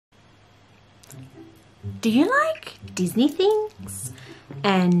Do you like Disney things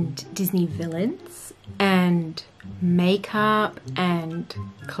and Disney villains and makeup and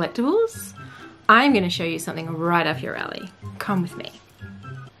collectibles? I'm going to show you something right up your alley. Come with me.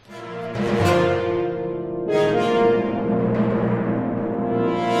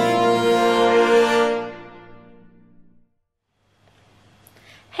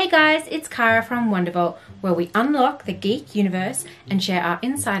 Hey guys, it's Kara from Wondervault, where we unlock the geek universe and share our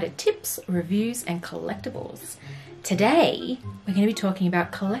insider tips, reviews, and collectibles. Today, we're going to be talking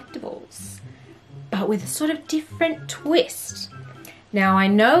about collectibles, but with a sort of different twist. Now, I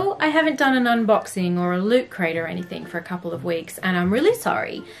know I haven't done an unboxing or a loot crate or anything for a couple of weeks, and I'm really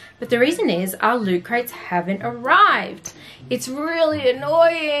sorry, but the reason is our loot crates haven't arrived. It's really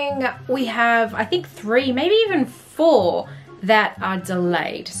annoying. We have, I think, 3, maybe even 4 that are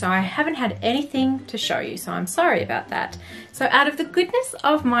delayed, so I haven't had anything to show you, so I'm sorry about that. So out of the goodness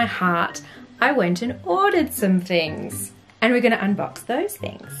of my heart, I went and ordered some things, and we're going to unbox those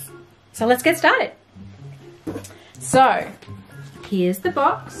things. So let's get started. So here's the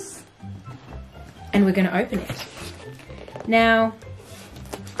box, and we're going to open it. Now,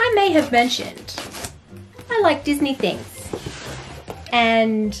 I may have mentioned I like Disney things,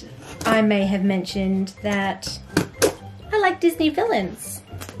 and I may have mentioned that I like Disney villains.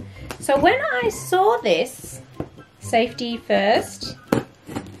 So when I saw this, safety first,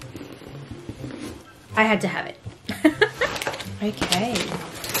 I had to have it. Okay,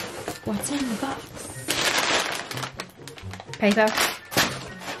 what's in the box? Paper.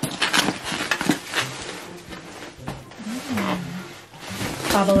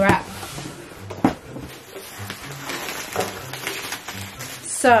 Bubble wrap.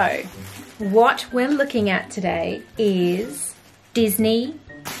 So, what we're looking at today is Disney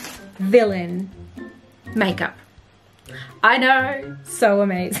villain makeup. I know, so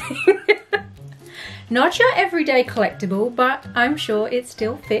amazing. Not your everyday collectible, but I'm sure it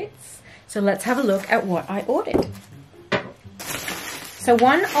still fits. So let's have a look at what I ordered. So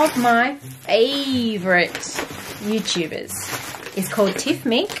one of my favorite YouTubers is called Tiff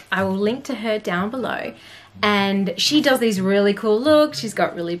Mink. I will link to her down below. And she does these really cool looks. She's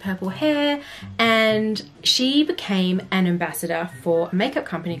got really purple hair, and she became an ambassador for a makeup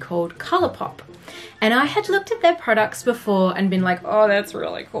company called Colourpop. And I had looked at their products before and been like, oh, that's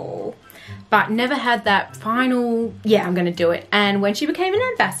really cool, but never had that final, yeah, I'm gonna do it. And when she became an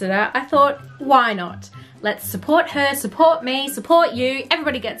ambassador, I thought, why not? Let's support her, support me, support you.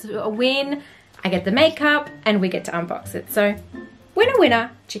 Everybody gets a win. I get the makeup and we get to unbox it. So winner,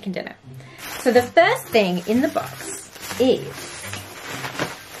 winner, chicken dinner. So the first thing in the box is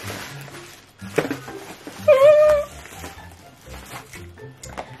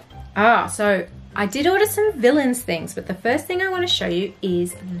so I did order some villains things, but the first thing I want to show you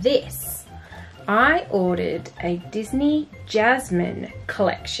is this. I ordered a Disney Jasmine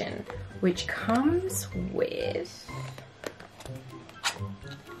collection, which comes with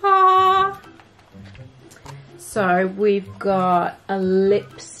so we've got a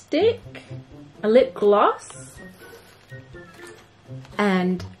lipstick, a lip gloss,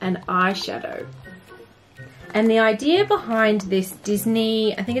 and an eyeshadow. And the idea behind this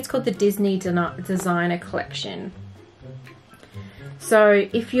Disney, I think it's called the Disney Designer Collection. So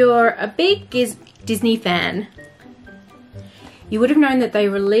if you're a big Disney fan, you would have known that they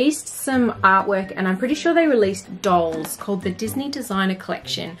released some artwork, and I'm pretty sure they released dolls called the Disney Designer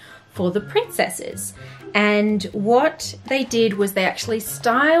Collection for the princesses. And what they did was they actually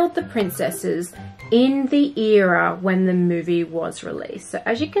styled the princesses in the era when the movie was released. So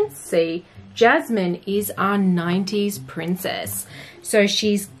as you can see, Jasmine is our 90s princess. So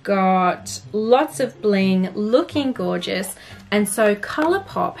she's got lots of bling, looking gorgeous. And so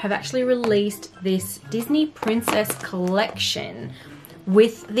Colourpop have actually released this Disney Princess collection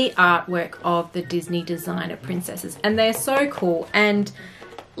with the artwork of the Disney designer princesses. And they're so cool. And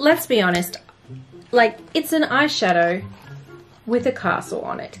let's be honest, like, it's an eyeshadow with a castle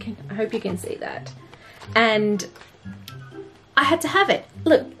on it. I hope you can see that. And I had to have it.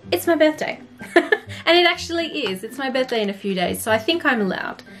 Look, it's my birthday. And it actually is. It's my birthday in a few days, so I think I'm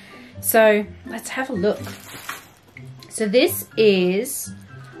allowed. So let's have a look. So this is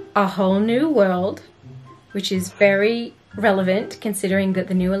A Whole New World, which is very relevant considering that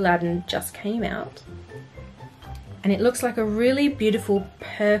the new Aladdin just came out. And it looks like a really beautiful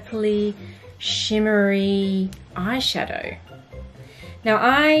purpley, shimmery eyeshadow. Now,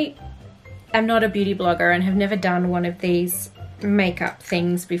 I am not a beauty blogger and have never done one of these makeup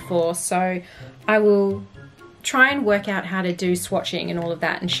things before, so I will try and work out how to do swatching and all of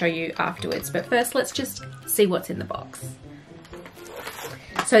that and show you afterwards. But first, let's just see what's in the box.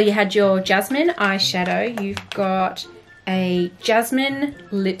 So you had your Jasmine eyeshadow, you've got a Jasmine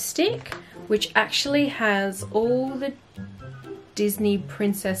lipstick, which actually has all the Disney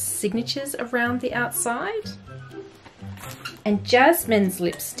princess signatures around the outside. And Jasmine's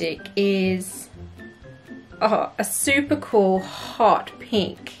lipstick is a super cool hot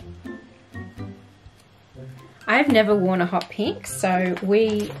pink. I've never worn a hot pink, so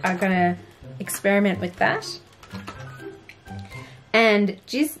we are gonna experiment with that. And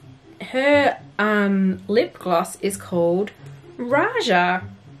just her lip gloss is called Raja,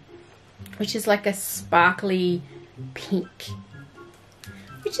 which is like a sparkly pink,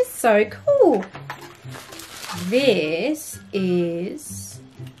 which is so cool. This is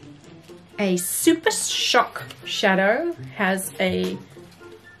a Super Shock shadow, has a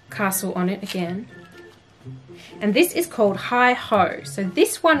castle on it again. And this is called Hi Ho. So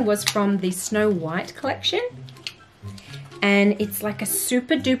this one was from the Snow White collection. And it's like a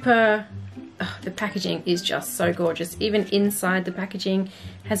super duper, the packaging is just so gorgeous. Even inside the packaging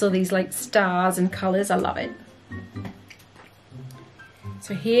has all these like stars and colors. I love it.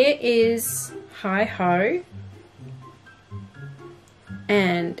 So here is Hi Ho.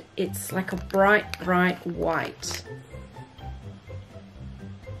 And it's like a bright, bright white,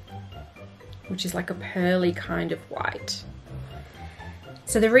 which is like a pearly kind of white.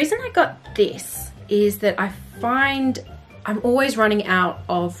 So the reason I got this is that I find I'm always running out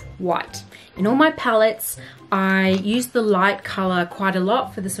of white. In all my palettes, I use the light color quite a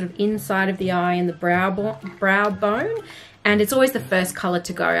lot for the sort of inside of the eye and the brow bone, and it's always the first color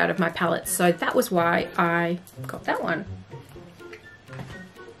to go out of my palette. So that was why I got that one.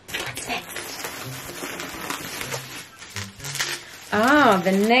 What's next? Oh,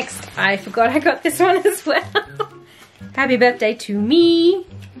 the next, I forgot I got this one as well. Happy birthday to me.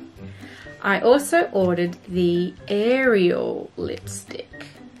 I also ordered the Ariel lipstick.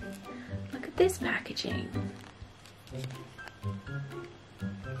 Look at this packaging.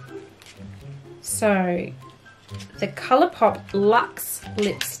 So, the Colourpop Luxe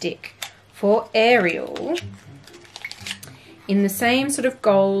lipstick for Ariel in the same sort of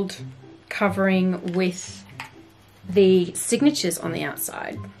gold covering with the signatures on the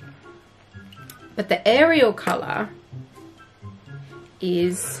outside. But the Ariel colour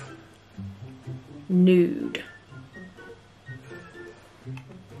is nude.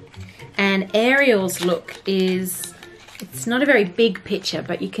 And Ariel's look is, it's not a very big picture,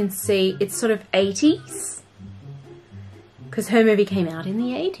 but you can see it's sort of 80s, because her movie came out in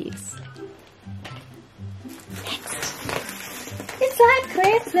the 80s. Next. It's like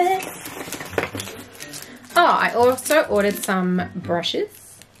Christmas. Oh, I also ordered some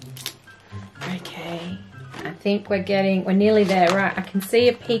brushes. Okay, I think we're nearly there, right? I can see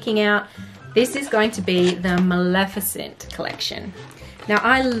it peeking out. This is going to be the Maleficent collection. Now,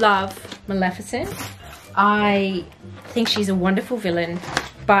 I love Maleficent. I think she's a wonderful villain,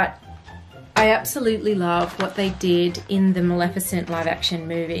 but I absolutely love what they did in the Maleficent live action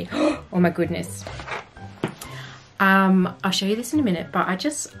movie. Oh my goodness. I'll show you this in a minute, but I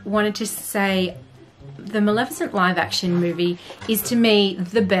just wanted to say the Maleficent live action movie is, to me,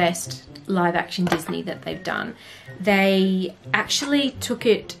 the best live action Disney that they've done. They actually took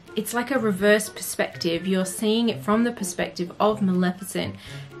it, it's like a reverse perspective. You're seeing it from the perspective of Maleficent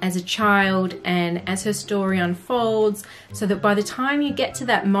as a child and as her story unfolds, so that by the time you get to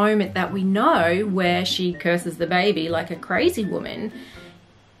that moment that we know where she curses the baby like a crazy woman,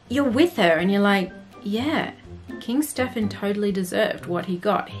 you're with her and you're like, yeah, King Stefan totally deserved what he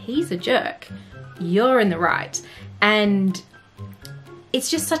got. He's a jerk. You're in the right. And it's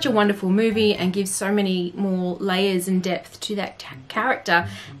just such a wonderful movie and gives so many more layers and depth to that character.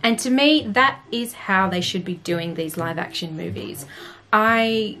 And to me, that is how they should be doing these live action movies.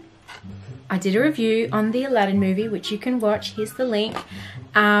 I did a review on the Aladdin movie, which you can watch. Here's the link.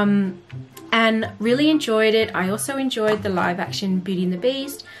 And really enjoyed it. I also enjoyed the live action Beauty and the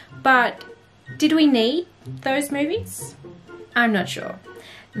Beast. But did we need those movies? I'm not sure.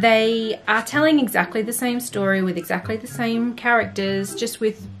 They are telling exactly the same story with exactly the same characters, just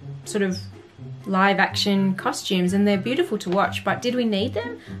with sort of live action costumes, and they're beautiful to watch, but did we need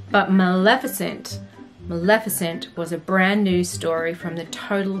them? But Maleficent was a brand new story from the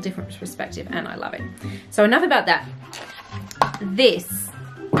total different perspective, and I love it. So enough about that. This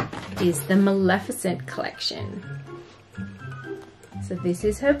is the Maleficent collection. So this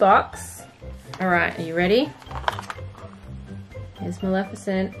is her box. All right, are you ready? Here's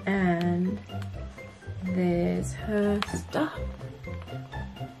Maleficent, and there's her stuff.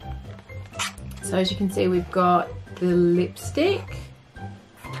 So as you can see, we've got the lipstick,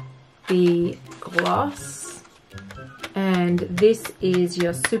 the gloss, And this is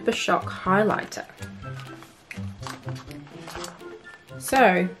your Super Shock highlighter.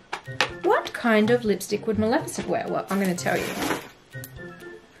 So, what kind of lipstick would Maleficent wear? Well, I'm going to tell you.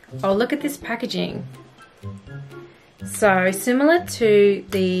 Oh, look at this packaging. So, similar to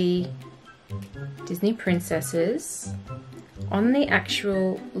the Disney princesses, on the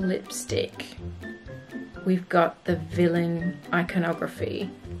actual lipstick, we've got the villain iconography.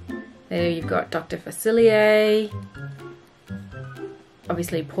 There you've got Dr. Facilier,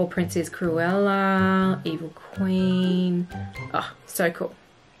 obviously Poor Princess Cruella, Evil Queen. Oh, so cool.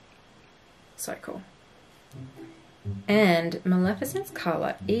 So cool. And Maleficent's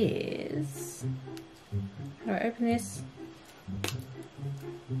colour is... How do I open this?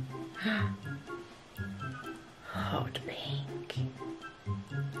 Hot pink.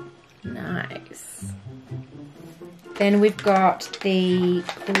 Nice. Then we've got the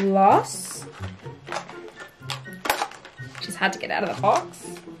gloss. Just had to get out of the box.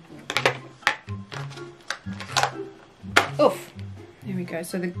 Oof. There we go.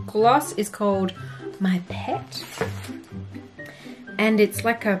 So the gloss is called My Pet. And it's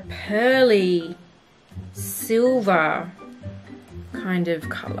like a pearly silver kind of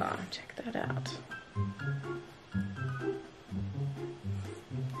colour. Check that out.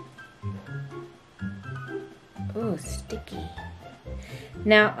 Oh, sticky.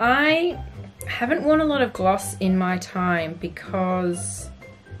 Now, I haven't worn a lot of gloss in my time because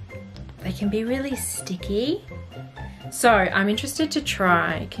they can be really sticky. So, I'm interested to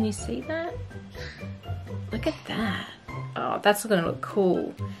try. Can you see that? Look at that. Oh, that's going to look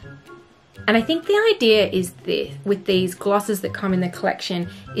cool. And I think the idea is this, with these glosses that come in the collection,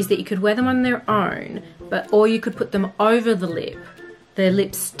 is that you could wear them on their own, or you could put them over the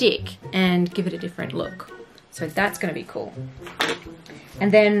lipstick, and give it a different look. So that's going to be cool.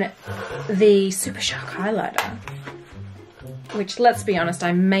 And then the Super Shock highlighter, which, let's be honest,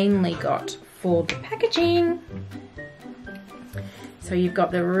 I mainly got for the packaging. So you've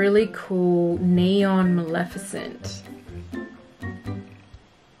got the really cool neon Maleficent.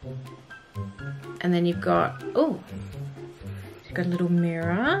 And then you've got, oh, you've got a little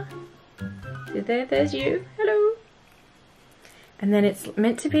mirror. There's you, hello. And then it's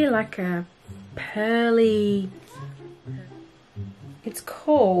meant to be like a pearly, it's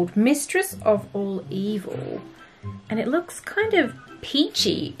called Mistress of All Evil. And it looks kind of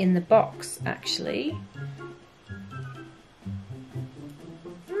peachy in the box, actually.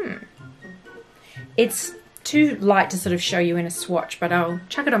 It's too light to sort of show you in a swatch, but I'll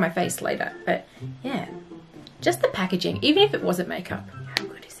chuck it on my face later. But yeah, just the packaging, even if it wasn't makeup. How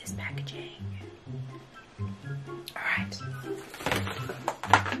good is this packaging? All right.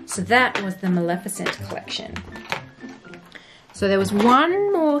 So that was the Maleficent collection. So there was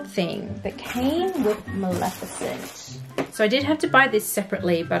one more thing that came with Maleficent. So I did have to buy this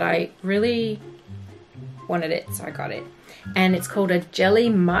separately, but I really wanted it, so I got it. And it's called a Jelly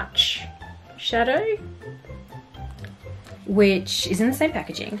Much shadow, which is in the same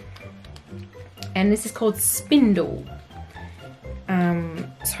packaging. And this is called Spindle.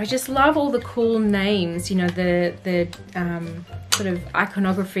 So I just love all the cool names, you know, the sort of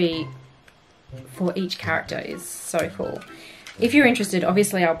iconography for each character is so cool. If you're interested,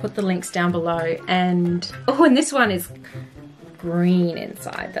 obviously I'll put the links down below. And oh, and this one is green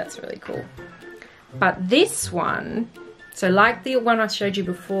inside. That's really cool. But this one, so like the one I showed you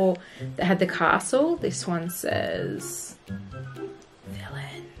before that had the castle, this one says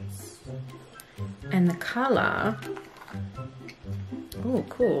Villains. And the colour, oh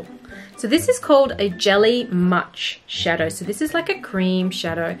cool. So this is called a Jelly Much shadow. So this is like a cream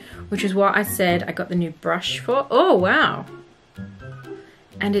shadow, which is what I said I got the new brush for. Oh wow.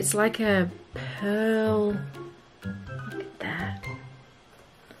 And it's like a pearl, look at that.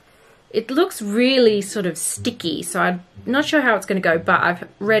 It looks really sort of sticky, so I'm not sure how it's going to go, but I've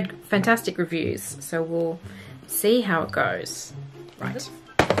read fantastic reviews, so we'll see how it goes. Right.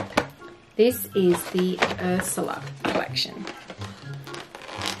 This is the Ursula collection.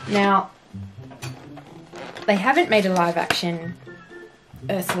 Now, they haven't made a live action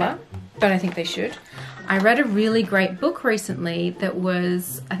Ursula, but I think they should. I read a really great book recently that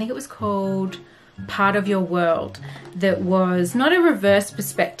was, I think it was called Part of Your World, that was not a reverse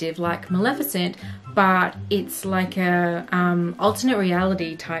perspective like Maleficent, but it's like a alternate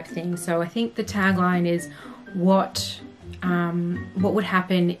reality type thing. So I think the tagline is what would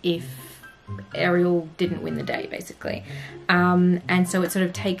happen if Ariel didn't win the day, basically. And so it sort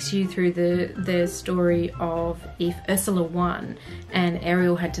of takes you through the story of if Ursula won and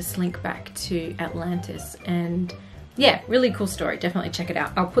Ariel had to slink back to Atlantis and yeah, really cool story. Definitely check it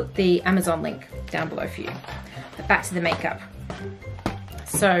out. I'll put the Amazon link down below for you. But back to the makeup.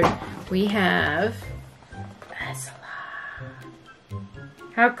 So we have Ursula.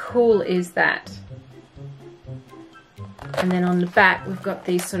 How cool is that? And then on the back we've got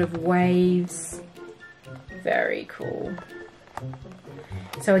these sort of waves. Very cool.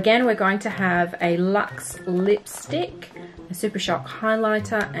 So again, we're going to have a luxe lipstick, a Super Shock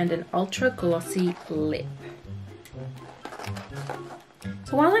highlighter, and an ultra glossy lip.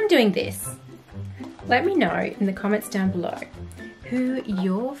 So while I'm doing this, let me know in the comments down below who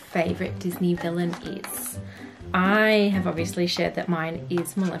your favourite Disney villain is. I have obviously shared that mine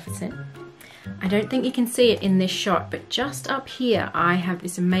is Maleficent. I don't think you can see it in this shot, but just up here I have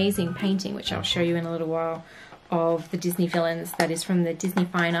this amazing painting, which I'll show you in a little while, of the Disney villains that is from the Disney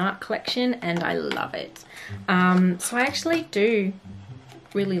Fine Art collection, and I love it. So I actually do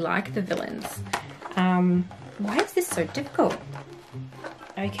really like the villains. Why is this so difficult?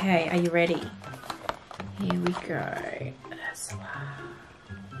 Okay, are you ready? Here we go. Ursula.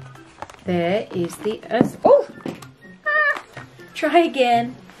 There is the Ursula. Oh! Ah! Try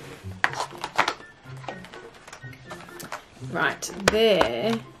again. Right,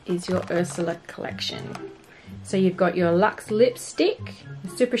 there is your Ursula collection. So you've got your luxe lipstick, the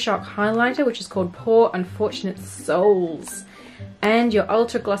Super Shock highlighter, which is called Poor Unfortunate Souls, and your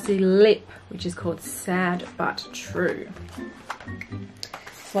ultra glossy lip, which is called Sad But True.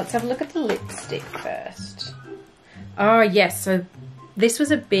 So let's have a look at the lipstick first. Oh yes, so this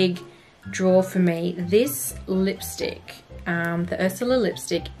was a big draw for me. This lipstick, the Ursula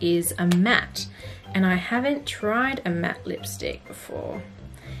lipstick, is a matte, and I haven't tried a matte lipstick before.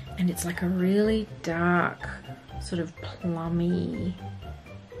 And it's like a really dark, sort of plummy.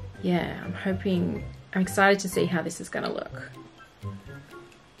 Yeah, I'm excited to see how this is gonna look.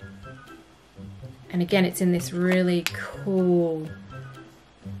 And again, it's in this really cool,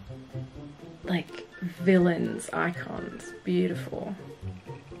 like, villains icons. Beautiful.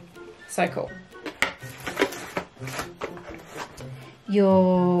 So cool.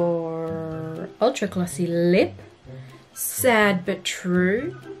 Your ultra glossy lip, Sad But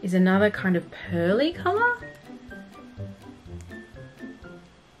True, is another kind of pearly colour.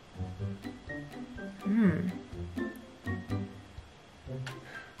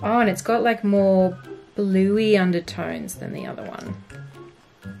 Oh, and it's got like more bluey undertones than the other one.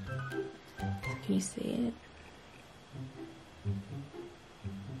 Can you see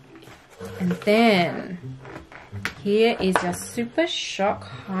it? And then here is your Super Shock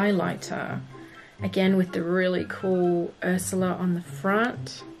highlighter. Again with the really cool Ursula on the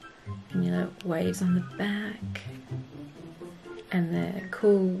front, and you know, waves on the back, and they're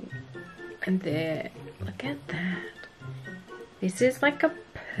cool, and there, look at that. This is like a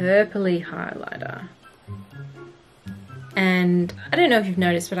purpley highlighter, and I don't know if you've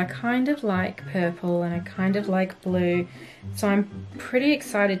noticed, but I kind of like purple and I kind of like blue, so I'm pretty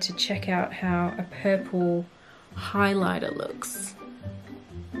excited to check out how a purple highlighter looks.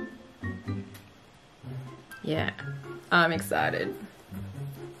 Yeah, I'm excited.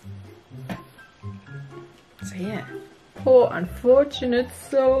 So yeah, Poor Unfortunate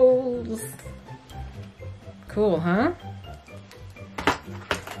Souls. Cool, huh?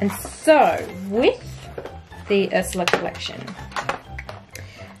 And so, with the Ursula collection,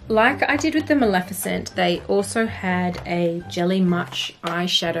 like I did with the Maleficent, they also had a Jelly Much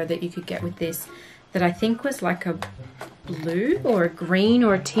eyeshadow that you could get with this that I think was like a blue or a green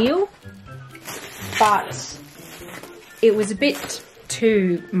or a teal. But it was a bit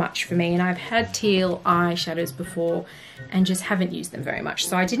too much for me, and I've had teal eyeshadows before and just haven't used them very much,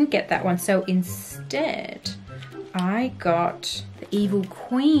 so I didn't get that one. So instead I got the Evil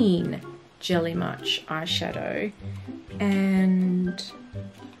Queen Jelly Much eyeshadow, and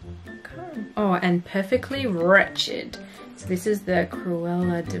oh, and Perfectly Wretched. So this is the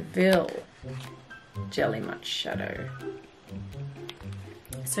Cruella de Vil Jelly Much shadow.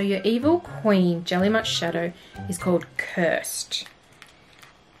 So your Evil Queen Jelly Much shadow is called Cursed.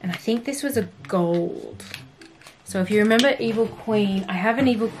 And I think this was a gold. So if you remember Evil Queen, I have an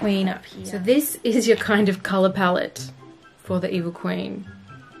Evil Queen up here. So this is your kind of color palette for the Evil Queen.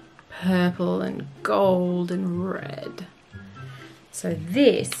 Purple and gold and red. So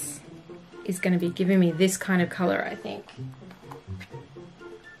this is going to be giving me this kind of color, I think.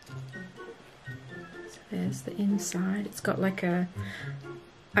 So there's the inside. It's got like a...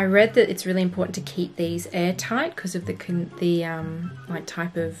 I read that it's really important to keep these airtight because of the like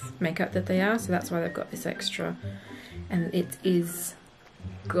type of makeup that they are, so that's why they've got this extra. And it is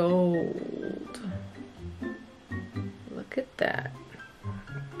gold. Look at that.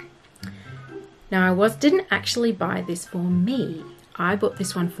 Now didn't actually buy this for me. I bought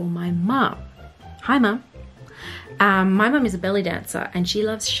this one for my mum. Hi Mum. My mum is a belly dancer and she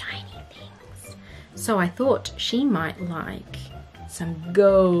loves shiny things. So I thought she might like some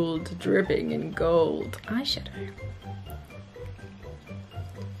gold, dripping in gold eyeshadow.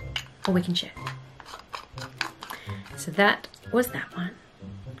 Or we can share. So that was that one.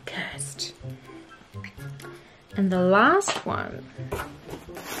 Cursed. And the last one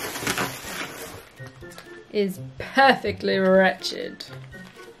is Perfectly Wretched,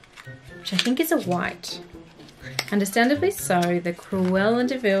 which I think is a white. Understandably so, the Cruella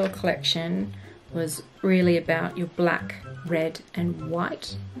de Vil collection was really about your black, red and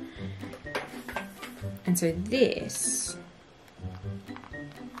white. And so this,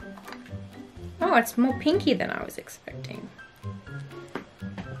 oh, it's more pinky than I was expecting.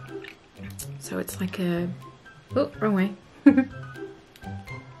 So it's like a, oh, wrong way. So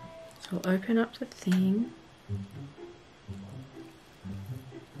I'll open up the thing.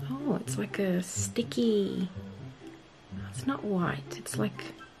 Oh, it's like a sticky, it's not white, it's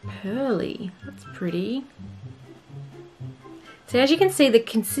like pearly. That's pretty. So as you can see, the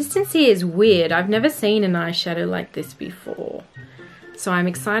consistency is weird. I've never seen an eyeshadow like this before. So I'm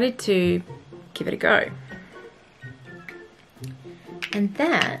excited to give it a go. And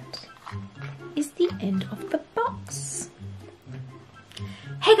that is the end of the box.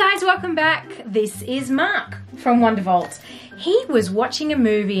 Hey guys, welcome back. This is Mark from Wondervault. He was watching a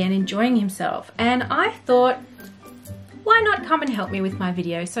movie and enjoying himself, and I thought, why not come and help me with my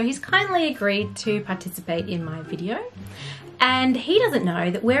video? So he's kindly agreed to participate in my video, and he doesn't know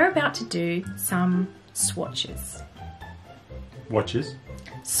that we're about to do some swatches. Watches?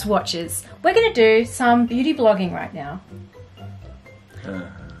 Swatches. We're going to do some beauty blogging right now.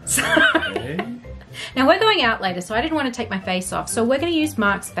 Okay. Now we're going out later, so I didn't want to take my face off, so we're going to use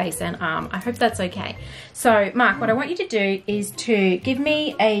Mark's face and arm. I hope that's okay. So Mark, what I want you to do is to give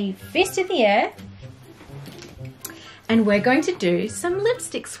me a fist in the air, and we're going to do some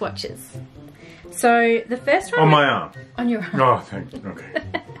lipstick swatches. So the first one... On my arm? On your arm. Oh, thank you. Okay.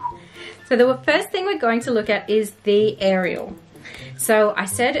 So the first thing we're going to look at is the Ariel. So I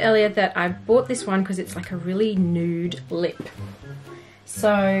said earlier that I bought this one because it's like a really nude lip.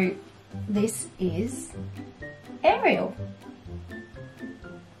 So this is Ariel.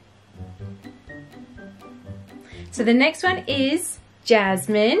 So the next one is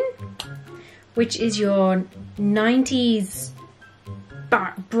Jasmine, which is your 90s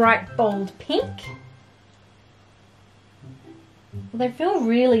bright bold pink. Well, they feel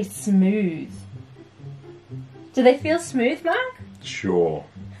really smooth. Do they feel smooth, Mark? Sure.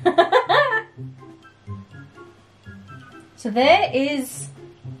 So there is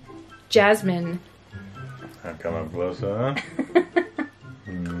Jasmine. I'll come up closer.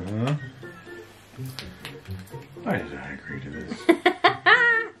 Why did I agree to this?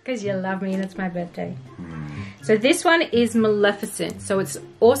 Because you love me and it's my birthday. So this one is Maleficent. So it's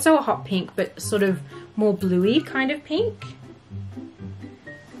also a hot pink, but sort of more bluey kind of pink.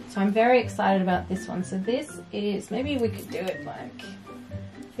 So I'm very excited about this one. So this is, maybe we could do it like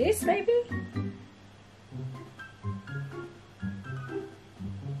this, maybe?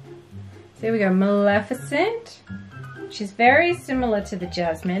 So here we go, Maleficent. She's very similar to the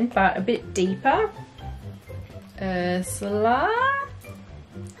Jasmine, but a bit deeper. Ursula.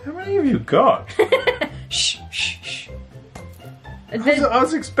 How many have you got? Shh, shh, shh. I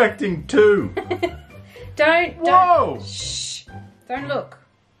was expecting 2. Don't. Whoa! Shh. Don't look.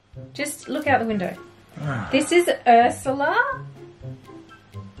 Just look out the window. This is Ursula.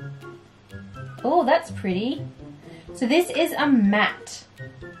 Oh, that's pretty. So this is a matte.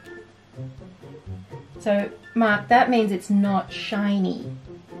 So, Mark, that means it's not shiny.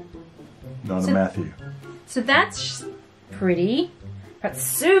 Not a Matthew. So that's pretty, but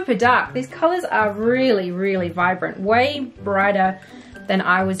super dark. These colors are really, really vibrant. Way brighter than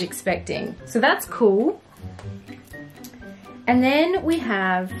I was expecting. So that's cool. And then we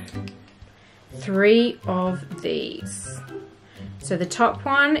have 3 of these. So the top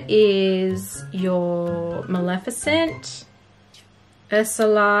one is your Maleficent,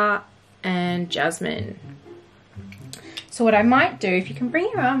 Ursula, and Jasmine. So what I might do, if you can bring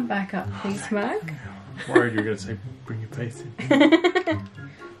your arm back up, please, Mark. I'm worried you're going to say, bring your face in.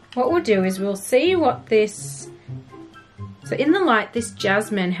 What we'll do is we'll see what this... So in the light, this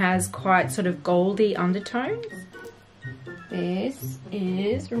Jasmine has quite sort of goldy undertones. This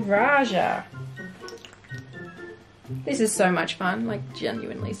is Raja. This is so much fun, like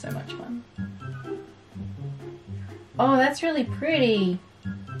genuinely so much fun. Oh, that's really pretty.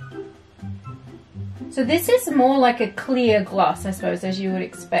 So this is more like a clear gloss, I suppose, as you would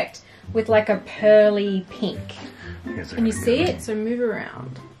expect. with like a pearly pink. Yes, Can you see it? So move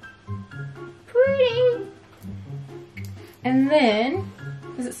around. Pretty. And then,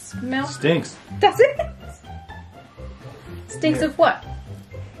 does it smell? Stinks. Does it? Stinks of what?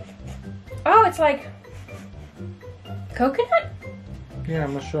 Oh, it's like coconut? Yeah,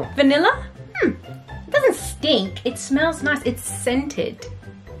 I'm not sure. Vanilla? It doesn't stink. It smells nice. It's scented.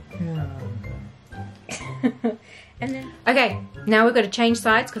 Yeah. And then, okay, now we've got to change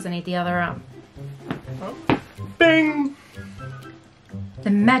sides because I need the other arm. Bing! The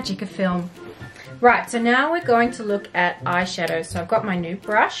magic of film. Right, so now we're going to look at eyeshadow. So I've got my new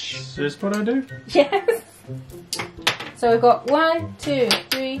brush. Is this what I do? Yes. So we've got 1, 2,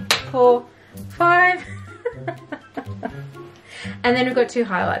 3, 4, 5. And then we've got 2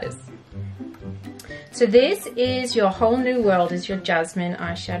 highlighters. So this is your Whole New World, is your Jasmine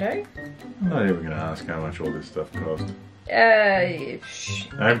eyeshadow. I'm not even going to ask how much all this stuff cost. Shh.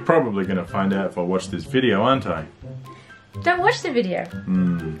 I'm probably going to find out if I watch this video, aren't I? Don't watch the video.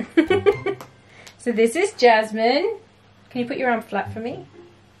 So this is Jasmine. Can you put your arm flat for me?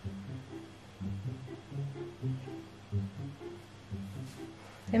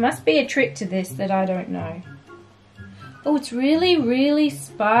 There must be a trick to this that I don't know. Oh, it's really, really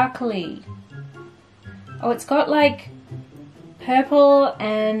sparkly. Oh, it's got like purple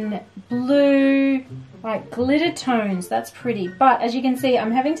and blue, like glitter tones. That's pretty. But as you can see,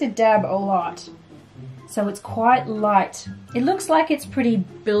 I'm having to dab a lot. So it's quite light. It looks like it's pretty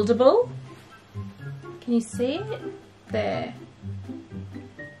buildable. Can you see it? There.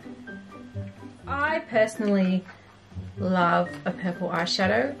 I personally love a purple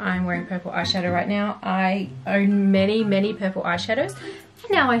eyeshadow. I'm wearing purple eyeshadow right now. I own many, many purple eyeshadows.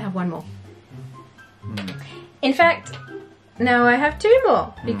 And now I have one more. In fact, now I have 2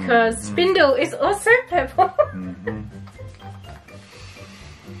 more because Spindle is also purple.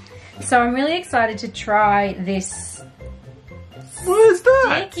 So I'm really excited to try this What is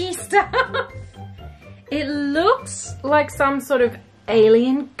that? sticky stuff. It looks like some sort of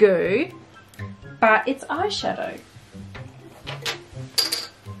alien goo, but it's eyeshadow.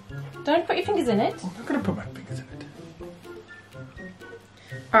 Don't put your fingers in it. I'm not going to put my fingers in it.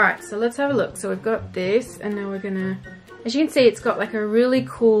 Alright, so let's have a look. So we've got this, and now we're gonna, as you can see, it's got like a really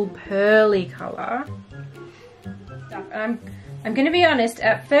cool pearly colour. And I'm gonna be honest,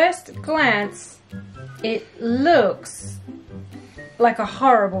 at first glance, it looks like a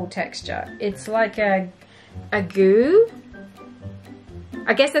horrible texture. It's like a goo.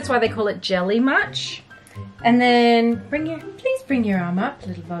 I guess that's why they call it jelly much. And then please bring your arm up,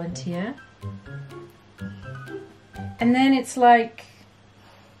 little volunteer. And then it's like,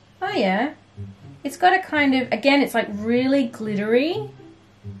 oh yeah, it's got a kind of, again, it's like really glittery,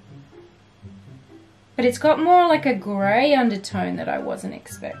 but it's got more like a grey undertone that I wasn't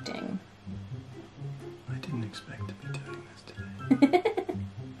expecting. I didn't expect to be doing this today.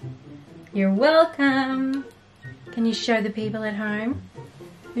 You're welcome. Can you show the people at home?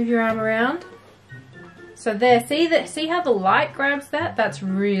 Move your arm around. So there, see how the light grabs that? That's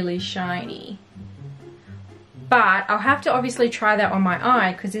really shiny. But I'll have to obviously try that on my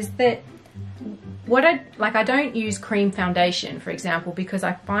eye because I don't use cream foundation, for example, because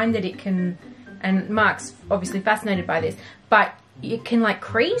I find that it can, and Mark's obviously fascinated by this, but it can like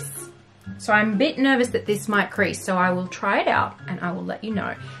crease. So I'm a bit nervous that this might crease, so I will try it out and I will let you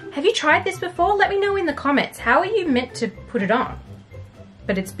know. Have you tried this before? Let me know in the comments. How are you meant to put it on?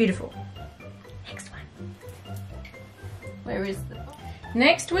 But it's beautiful. Next one. Where is the...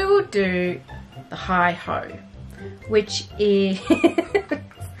 Next we will do the Hi-Ho, which is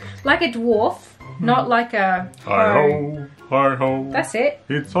like a dwarf, not like a Hi-ho, hi-ho. That's it.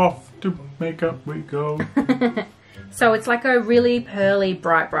 It's off to makeup we go. So it's like a really pearly,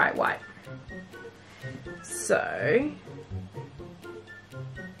 bright, bright white. So,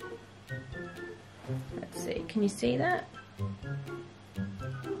 let's see, can you see that?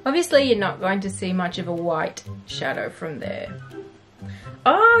 Obviously you're not going to see much of a white shadow from there.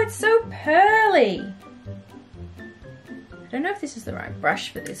 Oh, it's so pearly. I don't know if this is the right brush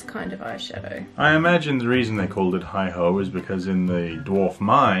for this kind of eyeshadow. I imagine the reason they called it hi-ho is because in the dwarf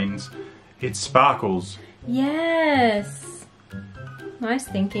mines, it sparkles. Yes. Nice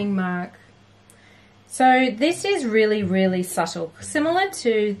thinking, Mark. So this is really, really subtle. Similar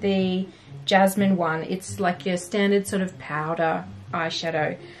to the Jasmine one. It's like your standard sort of powder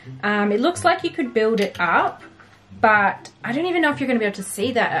eyeshadow. It looks like you could build it up, but I don't even know if you're going to be able to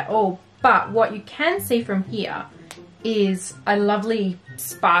see that at all. But what you can see from here is a lovely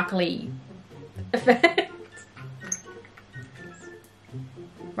sparkly effect.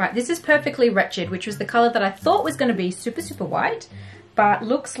 Right, this is Perfectly Wretched, which was the colour that I thought was going to be super, super white. but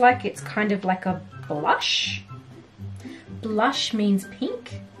looks like it's kind of like a blush. Blush means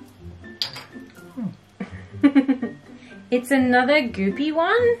pink. It's another goopy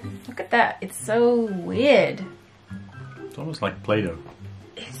one. Look at that. It's so weird. It's almost like Play-Doh.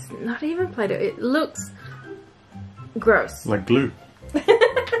 It's not even Play-Doh. It looks gross. Like glue.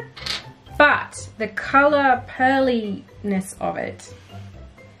 But the colour pearliness of it,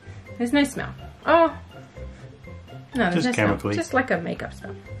 there's no smell. Oh, no, there's no smell. Just like a makeup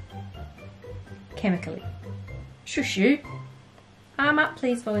smell. Chemically. Shush you. Arm up,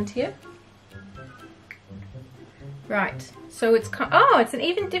 please, volunteer. Right, so it's it's an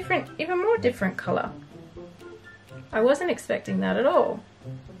even more different colour. I wasn't expecting that at all.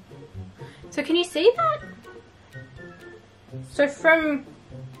 So can you see that? So from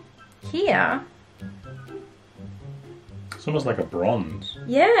here, it's almost like a bronze.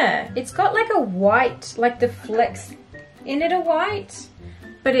 Yeah, it's got like a white, like the flecks in it are white,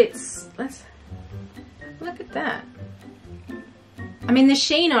 but let's look at that. I mean, the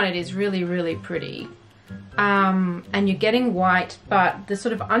sheen on it is really, really pretty. And you're getting white, but the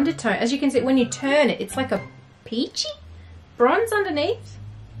sort of undertone, as you can see, when you turn it, it's like a peachy bronze underneath.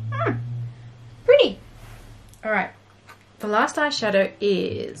 Pretty. All right, the last eyeshadow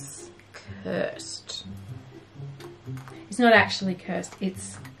is Cursed. It's not actually cursed,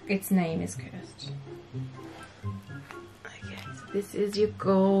 its name is Cursed. Okay, so this is your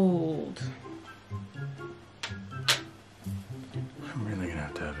gold. I'm really gonna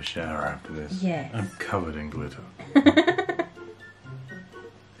have to have a shower after this. Yes. I'm covered in glitter.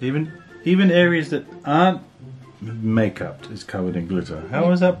 even areas that aren't makeup is covered in glitter. How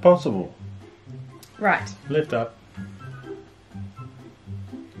is that possible? Right. Lift up.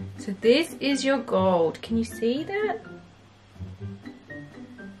 So this is your gold. Can you see that?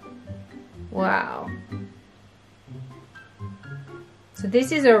 Wow. So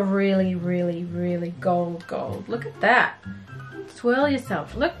this is a really, really, really gold. Look at that. Swirl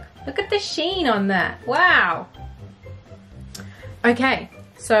yourself. Look at the sheen on that. Wow. Okay,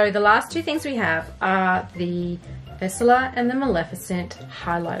 so the last two things we have are the Ursula and the Maleficent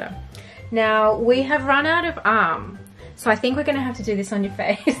highlighter. Now, we have run out of so I think we're going to have to do this on your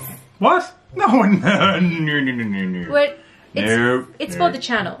face. What? No. But it's for the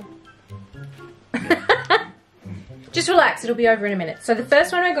channel. Just relax, it'll be over in a minute. So the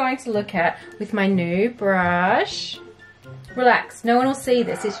first one we're going to look at with my new brush. Relax, no one will see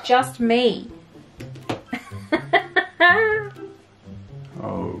this, it's just me.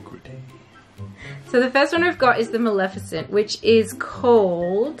 Oh, goody. So the first one we've got is the Maleficent, which is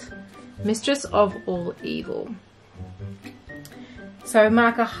called Mistress of All Evil. So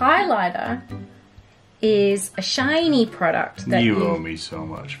marker highlighter is a shiny product that you owe me so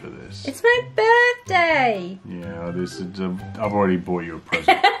much for this. It's my birthday. Yeah, this is I've already bought you a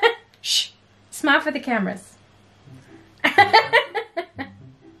present. Shh, smart for the cameras.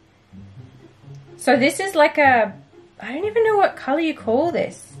 So this is like I don't even know what color you call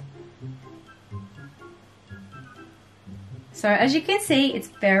this. So as you can see, it's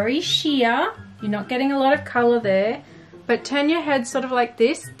very sheer. You're not getting a lot of color there. But turn your head sort of like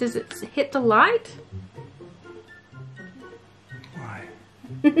this. Does it hit the light? Why?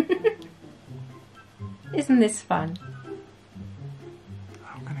 Isn't this fun?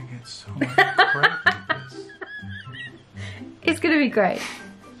 I'm gonna get so much crap with this. It's gonna be great.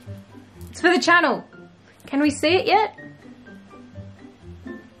 It's for the channel. Can we see it yet?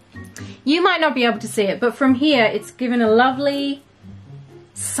 You might not be able to see it, but from here it's given a lovely,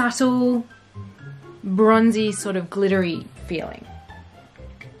 subtle, bronzy, sort of glittery feeling.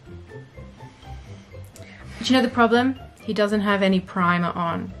 But you know the problem? He doesn't have any primer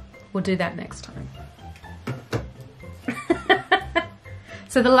on. We'll do that next time.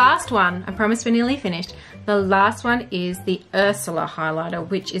 So the last one, I promise we're nearly finished. The last one is the Ursula highlighter,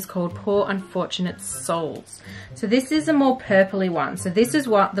 which is called Poor Unfortunate Souls. So this is a more purpley one. So this is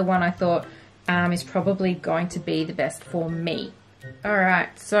the one I thought is probably going to be the best for me. All right,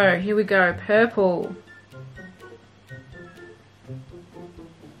 so here we go, purple.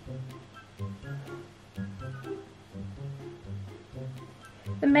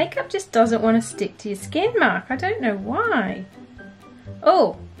 The makeup just doesn't want to stick to your skin, Mark. I don't know why.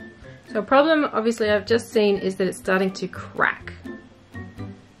 Oh, so a problem obviously I've just seen is that it's starting to crack.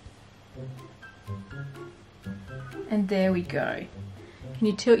 And there we go. Can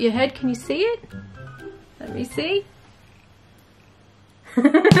you tilt your head? Can you see it? Let me see. Do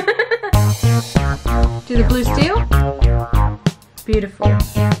the blue steel? Beautiful.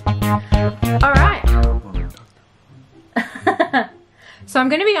 All right. So I'm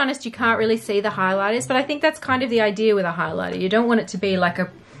going to be honest, you can't really see the highlighters, but I think that's kind of the idea with a highlighter. You don't want it to be like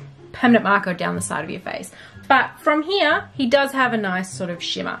a permanent marker down the side of your face. But from here, he does have a nice sort of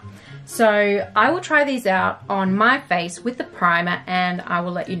shimmer. So I will try these out on my face with the primer, and I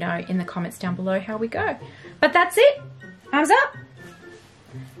will let you know in the comments down below how we go. But that's it. Thumbs up.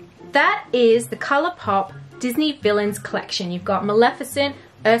 That is the Colourpop Disney Villains collection. You've got Maleficent,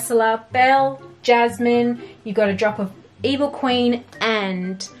 Ursula, Belle, Jasmine, you've got a drop of Evil Queen,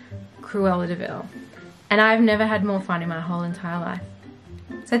 and Cruella de Vil. And I've never had more fun in my whole entire life.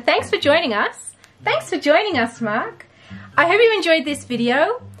 So thanks for joining us. Thanks for joining us, Mark. I hope you enjoyed this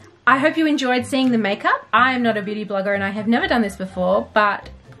video. I hope you enjoyed seeing the makeup. I am not a beauty blogger and I have never done this before, but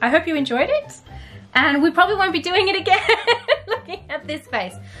I hope you enjoyed it. And we probably won't be doing it again, looking at this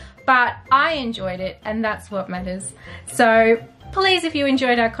face. But I enjoyed it, and that's what matters. So please, if you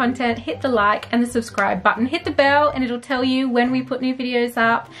enjoyed our content, hit the like and the subscribe button. Hit the bell and it'll tell you when we put new videos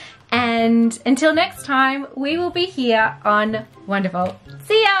up. And until next time, we will be here on Wonderful.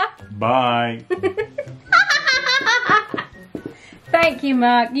 See ya! Bye! Thank you,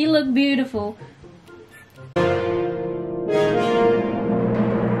 Mark. You look beautiful.